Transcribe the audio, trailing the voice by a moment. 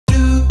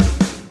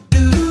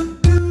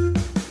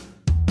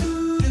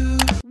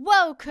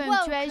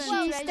Welcome to Ed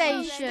Sheeran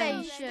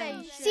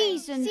Station,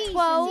 Season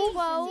 12,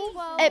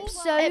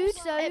 Episode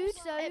 6.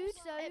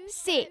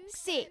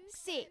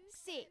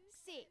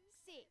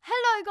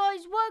 Hello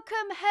guys,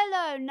 welcome,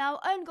 hello. Now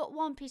I only got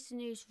one piece of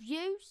news for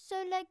you,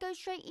 so let's go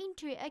straight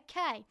into it,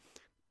 okay?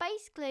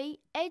 Basically,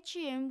 Ed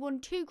Sheeran won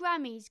 2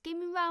 Grammys. Give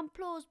me a round of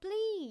applause,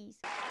 please.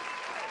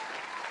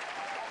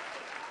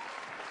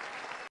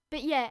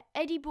 But yeah,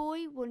 Eddie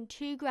Boy won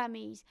 2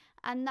 Grammys,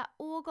 and that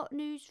all got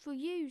news for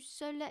you.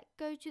 So let's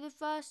go to the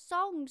first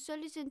song. So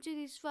listen to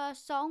this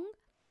first song.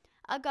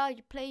 I got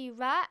to play you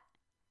right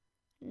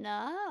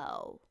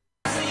now.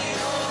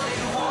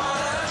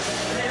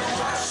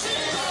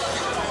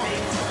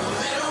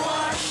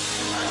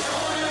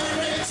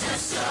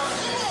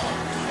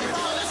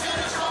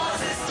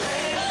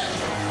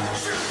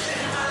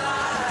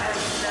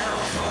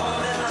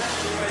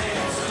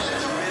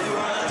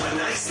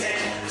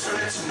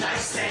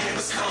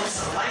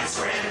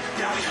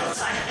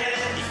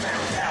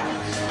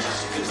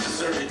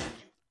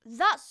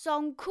 That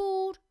song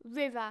called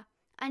River,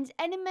 and it's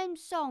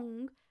Eminem's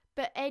song,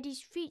 but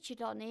Eddie's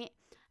featured on it,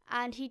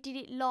 and he did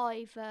it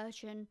live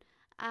version.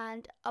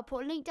 And I'll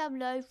put a link down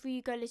below for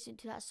you to go listen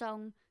to that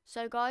song.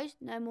 So guys,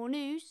 no more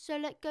news, so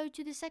let's go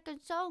to the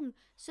second song.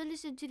 So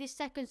listen to this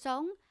second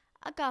song.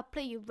 I gotta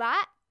play you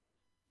right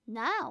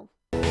now.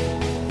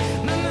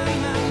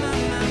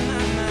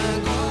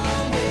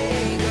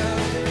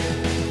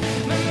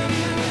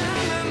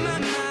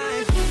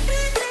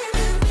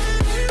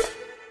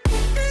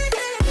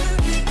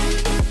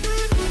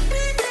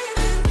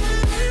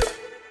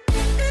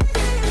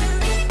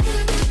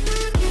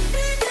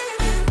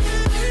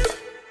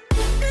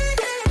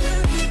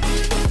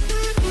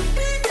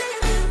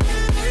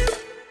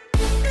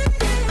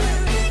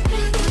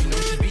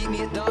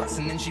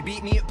 She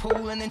beat me at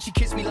pool and then she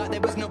kissed me like there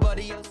was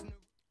nobody else.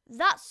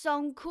 That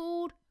song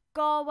called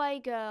Go Away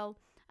Girl,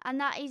 and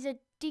that is a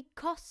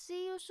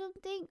Dicossi or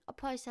something, I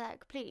probably said that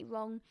completely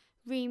wrong,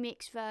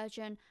 remix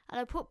version, and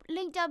I'll put a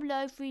link down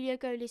below for you to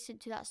go listen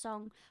to that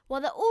song.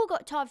 Well, that's all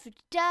got time for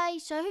today,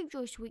 so I hope you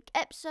enjoyed this week's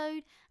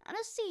episode, and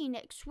I'll see you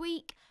next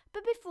week.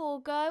 But before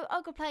I go,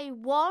 I'm going to play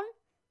one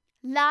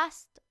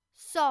last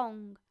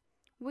song,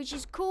 which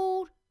is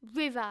called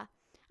River,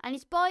 and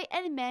it's by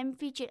Eminem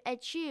featuring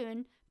Ed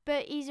Sheeran,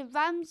 but it's a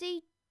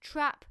Ramsey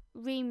Trap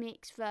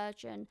remix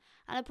version.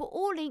 And I put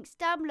all links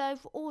down below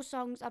for all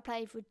songs I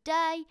played for the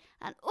day.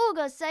 And all I'm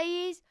going to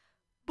say is,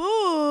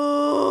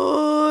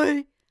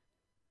 bye!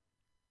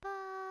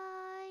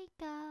 Bye,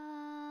 guys.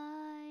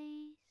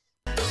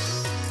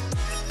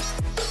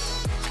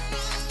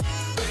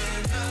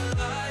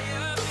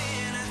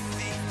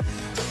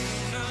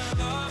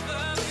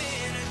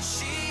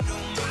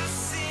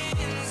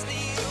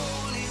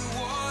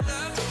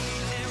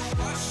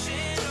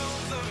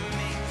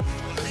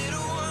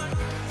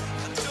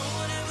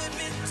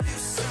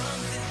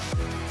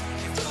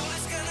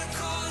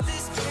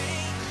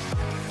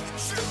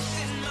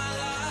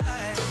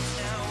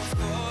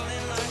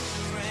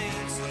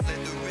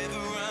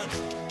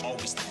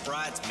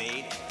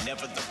 Bridesmaid,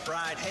 never the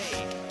bride.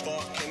 Hey,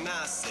 what can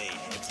I say?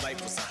 If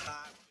life was a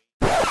highway.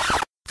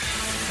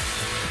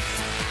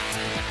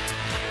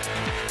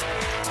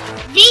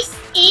 This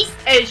is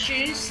Ed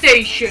Sheeran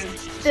Station,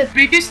 the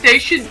biggest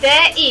station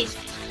there is,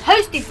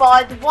 hosted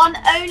by the one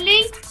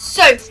only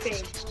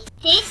Sophie.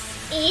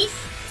 This is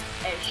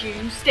Ed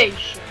Sheeran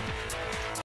Station.